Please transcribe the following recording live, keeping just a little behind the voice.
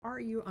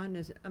you on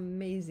this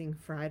amazing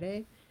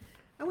Friday?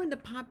 I wanted to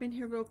pop in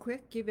here real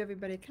quick, give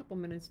everybody a couple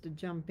minutes to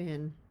jump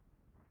in,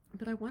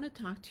 but I want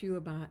to talk to you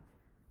about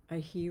a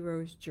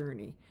hero's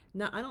journey.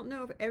 Now, I don't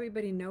know if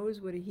everybody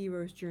knows what a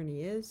hero's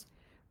journey is,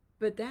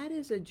 but that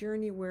is a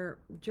journey where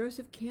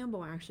Joseph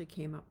Campbell actually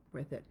came up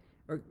with it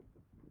or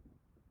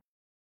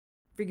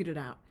figured it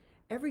out.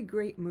 Every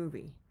great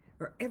movie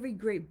or every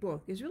great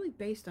book is really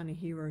based on a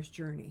hero's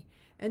journey.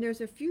 And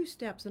there's a few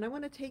steps, and I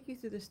want to take you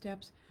through the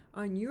steps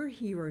on your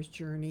hero's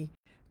journey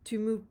to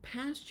move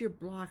past your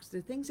blocks,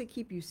 the things that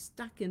keep you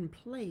stuck in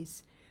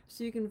place,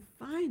 so you can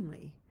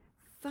finally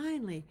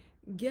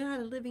get out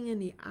of living in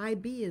the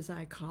IB, as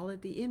I call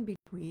it, the in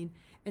between,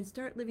 and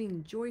start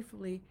living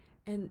joyfully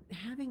and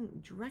having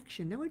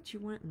direction, know what you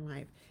want in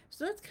life.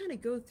 So let's kind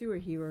of go through a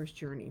hero's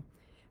journey.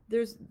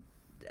 There's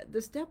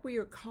the step where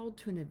you're called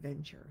to an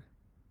adventure.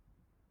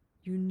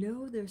 You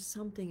know there's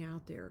something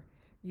out there.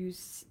 You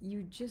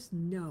just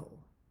know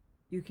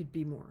you could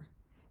be more.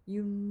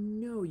 You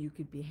know you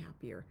could be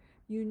happier.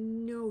 You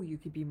know you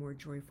could be more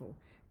joyful.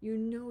 You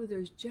know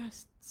there's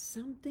just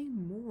something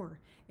more,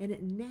 and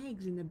it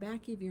nags in the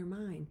back of your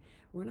mind.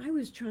 When I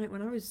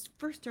was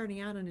first starting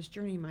out on this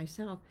journey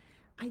myself,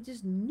 I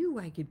just knew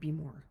I could be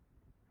more.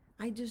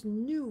 I just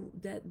knew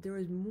that there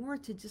was more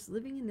to just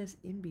living in this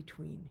in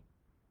between,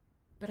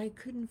 but I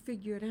couldn't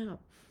figure it out.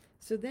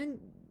 So then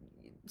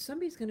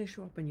somebody's going to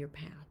show up on your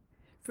path.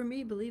 For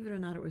me, believe it or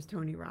not, it was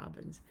Tony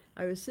Robbins.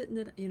 I was sitting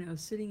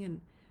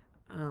in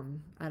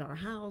at our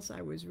house.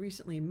 I was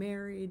recently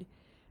married.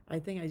 I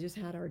think I just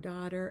had our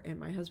daughter, and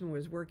my husband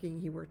was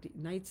working. He worked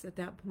nights at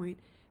that point,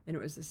 and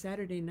it was a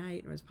Saturday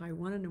night. It was probably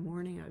 1 in the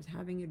morning. I was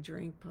having a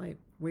drink, probably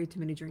way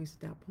too many drinks at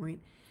that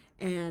point,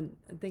 and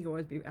I think it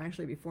was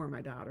actually before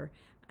my daughter.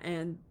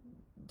 And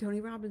Tony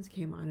Robbins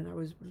came on, and I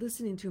was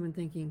listening to him and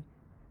thinking,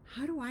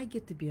 how do I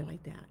get to be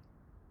like that?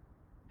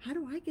 How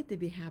do I get to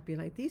be happy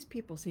like these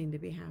people seem to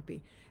be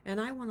happy?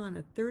 And I went on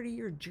a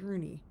 30-year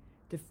journey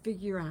to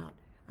figure out.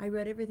 I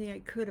read everything I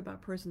could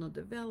about personal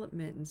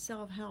development and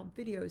self-help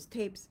videos,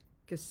 tapes,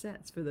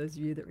 cassettes, for those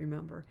of you that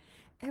remember.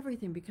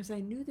 Everything, because I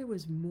knew there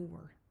was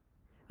more.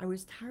 I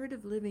was tired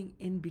of living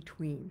in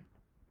between.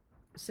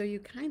 So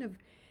you kind of,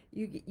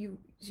 you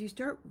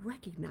start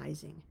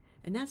recognizing,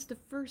 and that's the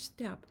first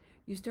step.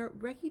 You start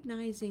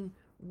recognizing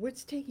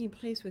what's taking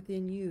place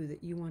within you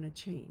that you want to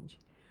change.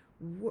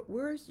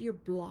 Where's your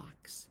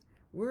blocks?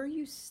 Where are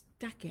you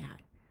stuck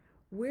at?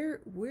 Where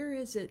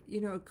is it?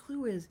 A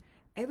clue is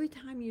every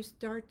time you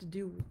start to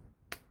do,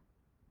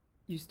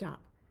 you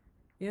stop.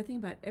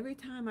 Think about every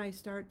time I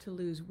start to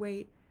lose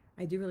weight,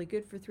 I do really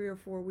good for 3 or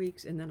 4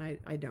 weeks, and then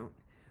I don't.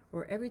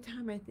 Or every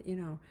time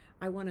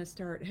I want to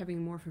start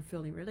having more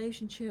fulfilling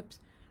relationships,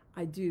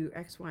 I do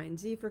X, Y, and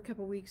Z for a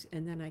couple weeks,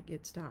 and then I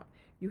get stopped.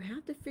 You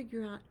have to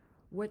figure out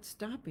what's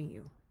stopping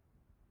you.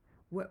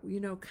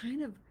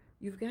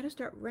 You've got to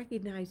start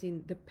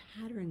recognizing the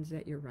patterns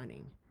that you're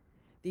running,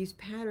 these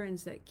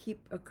patterns that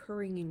keep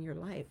occurring in your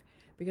life.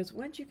 Because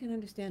once you can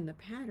understand the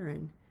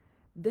pattern,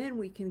 then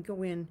we can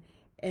go in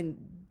and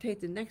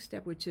take the next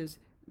step, which is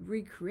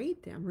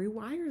recreate them,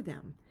 rewire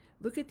them.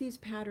 Look at these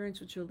patterns,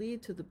 which will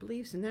lead to the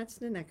beliefs, and that's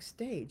the next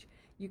stage.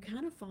 You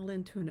kind of fall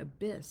into an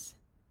abyss.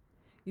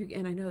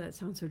 And I know that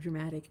sounds so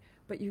dramatic,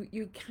 but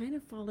you kind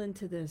of fall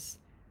into this,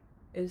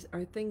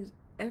 are things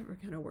ever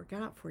going to work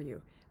out for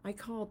you? I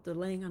call it the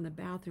laying on the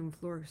bathroom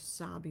floor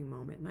sobbing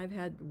moment, and I've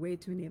had way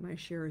too many of my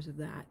shares of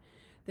that,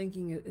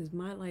 thinking, is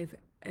my life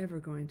ever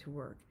going to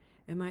work?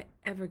 Am I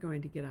ever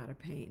going to get out of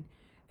pain?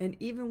 And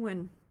even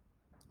when,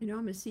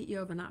 I'm a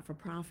CEO of a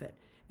not-for-profit,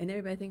 and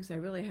everybody thinks I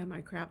really have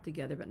my crap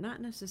together, but not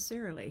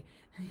necessarily,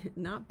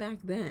 not back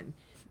then,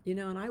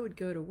 and I would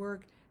go to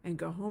work and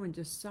go home and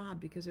just sob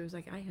because it was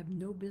like, I have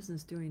no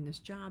business doing this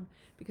job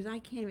because I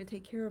can't even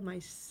take care of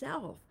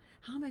myself.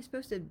 How am I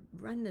supposed to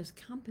run this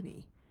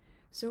company?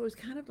 So it was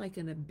kind of like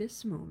an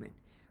abyss moment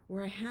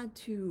where I had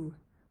to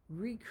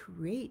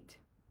recreate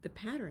the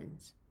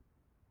patterns.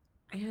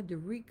 I had to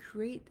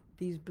recreate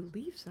these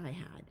beliefs I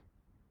had.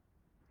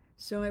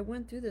 So I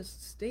went through this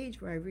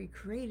stage where I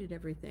recreated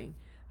everything.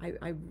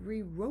 I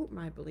rewrote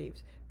my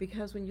beliefs,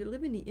 because when you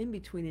live in the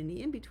in-between, and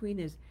the in-between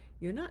is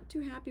you're not too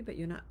happy, but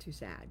you're not too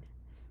sad.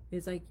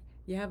 It's like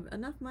you have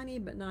enough money,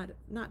 but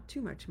not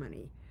too much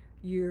money.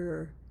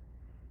 You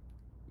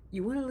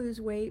want to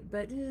lose weight,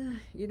 but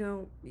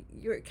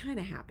you're kind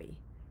of happy.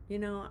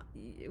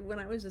 When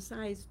I was a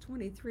size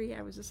 23,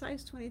 I was a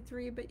size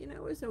 23, but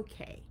it was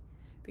okay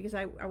because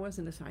I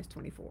wasn't a size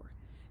 24.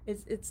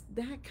 It's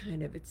that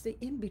kind of, it's the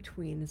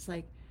in-between. It's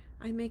like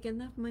I make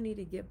enough money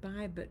to get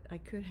by, but I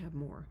could have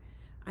more.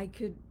 I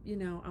could,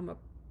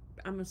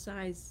 I'm a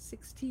size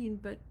 16,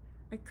 but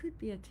I could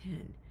be a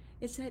 10.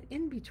 It's that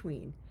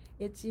in-between.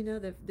 It's,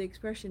 the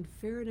expression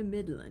fair to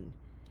middling.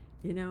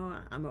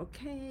 I'm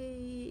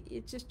okay.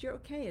 It's just, you're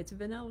okay. It's a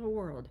vanilla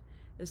world.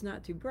 It's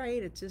not too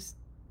bright. It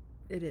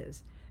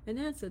is. And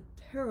that's a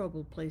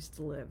terrible place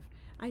to live.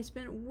 I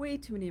spent way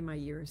too many of my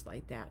years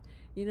like that.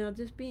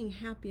 Just being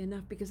happy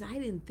enough because I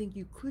didn't think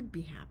you could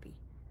be happy.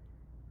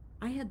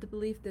 I had the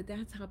belief that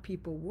that's how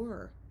people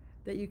were.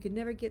 that you could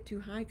never get too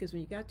high, because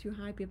when you got too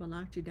high, people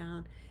knocked you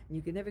down, and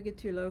you could never get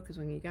too low, because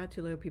when you got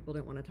too low, people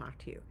didn't want to talk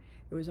to you.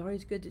 It was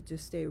always good to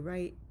just stay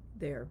right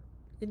there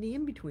in the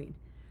in-between.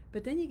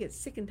 But then you get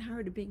sick and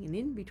tired of being an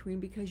in-between,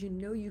 because you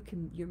know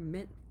you're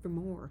meant for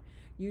more.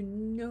 You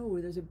know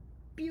there's a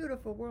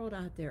beautiful world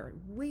out there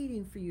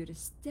waiting for you to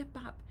step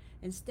up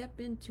and step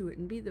into it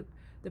and be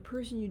the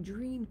person you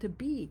dream to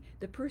be,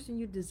 the person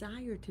you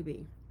desire to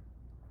be.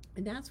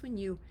 And that's when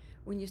you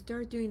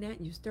start doing that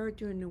and you start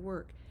doing the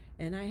work.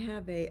 And I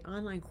have a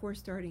online course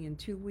starting in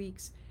 2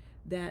 weeks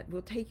that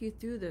will take you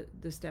through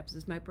the steps.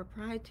 It's my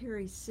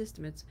proprietary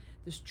system. It's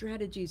the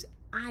strategies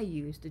I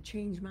use to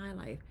change my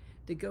life,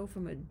 to go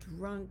from a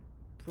drunk,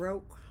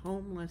 broke,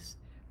 homeless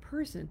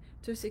person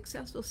to a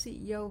successful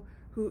CEO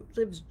who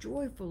lives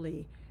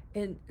joyfully,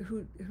 and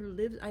who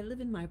lives, I live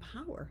in my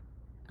power.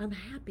 I'm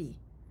happy.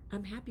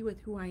 I'm happy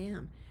with who I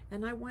am.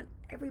 And I want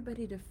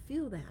everybody to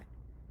feel that,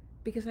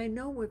 because I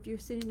know if you're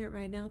sitting there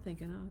right now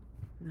thinking, oh,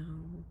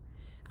 no,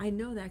 I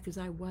know that because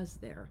I was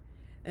there.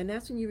 And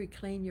that's when you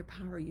reclaim your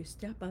power. You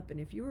step up. And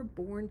if you were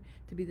born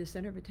to be the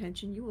center of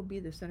attention, you will be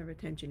the center of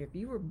attention. If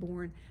you were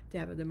born to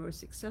have the most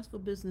successful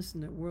business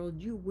in the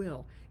world, you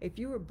will. If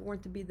you were born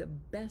to be the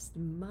best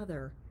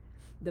mother,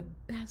 the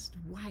best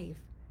wife,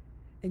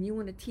 and you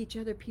want to teach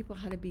other people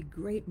how to be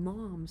great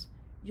moms,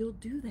 you'll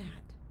do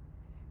that.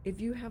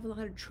 If you have a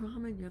lot of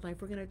trauma in your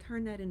life, we're going to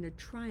turn that into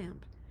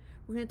triumph.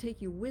 We're going to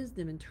take your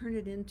wisdom and turn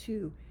it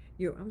into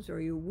your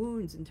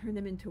wounds and turn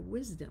them into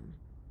wisdom.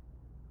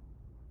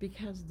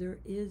 Because there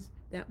is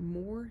that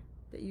more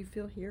that you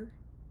feel here,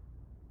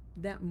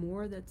 that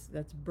more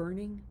that's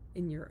burning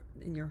in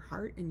your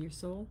heart and your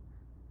soul.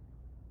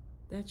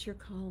 That's your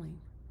calling.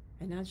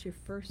 And that's your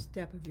first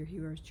step of your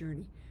hero's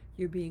journey.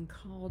 You're being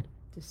called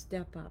to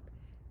step up.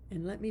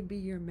 And let me be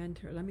your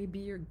mentor. Let me be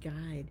your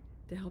guide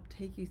to help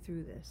take you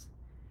through this.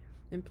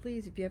 And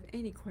please, if you have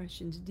any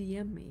questions,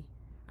 DM me.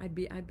 I'd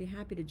be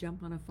happy to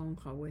jump on a phone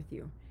call with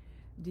you.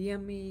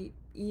 DM me,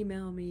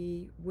 email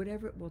me,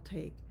 whatever it will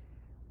take.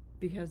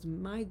 Because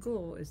my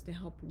goal is to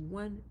help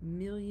 1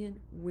 million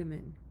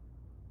women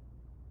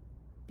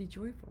be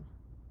joyful,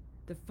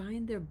 to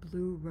find their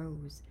blue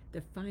rose,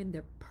 to find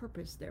their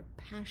purpose, their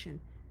passion,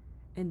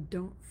 and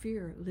don't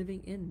fear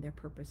living in their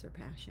purpose or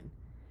passion.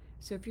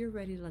 So if you're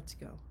ready, let's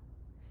go.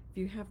 If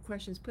you have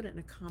questions, put it in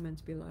the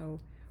comments below.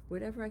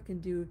 Whatever I can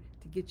do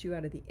to get you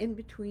out of the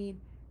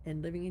in-between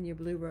and living in your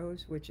blue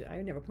rose, which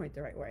I never point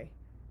the right way.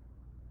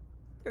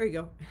 There you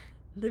go.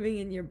 Living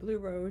in your blue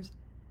rose.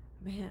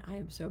 Man, I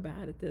am so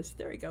bad at this.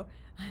 There we go.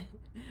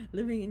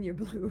 Living in your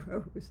blue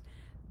rose.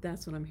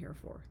 That's what I'm here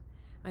for.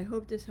 I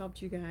hope this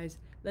helped you guys.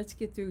 Let's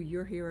get through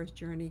your hero's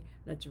journey.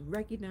 Let's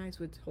recognize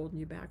what's holding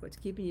you back, what's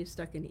keeping you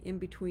stuck in the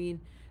in-between.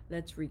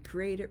 Let's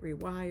recreate it,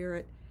 rewire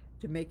it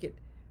to make it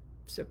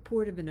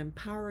supportive and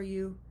empower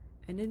you,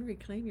 and then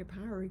reclaim your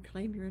power,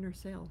 reclaim your inner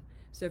self.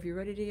 So if you're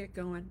ready to get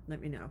going,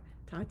 let me know.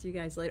 Talk to you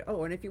guys later.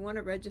 Oh, and if you want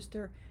to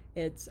register,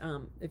 it's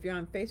if you're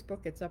on Facebook,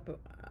 it's up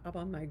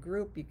on my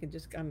group. You can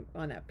just come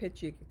on that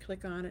picture, you can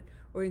click on it,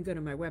 or you can go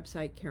to my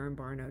website,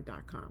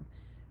 KarenBarno.com.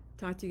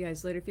 Talk to you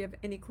guys later. If you have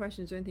any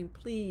questions or anything,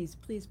 please,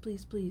 please,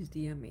 please, please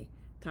DM me.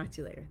 Talk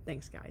to you later.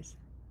 Thanks, guys.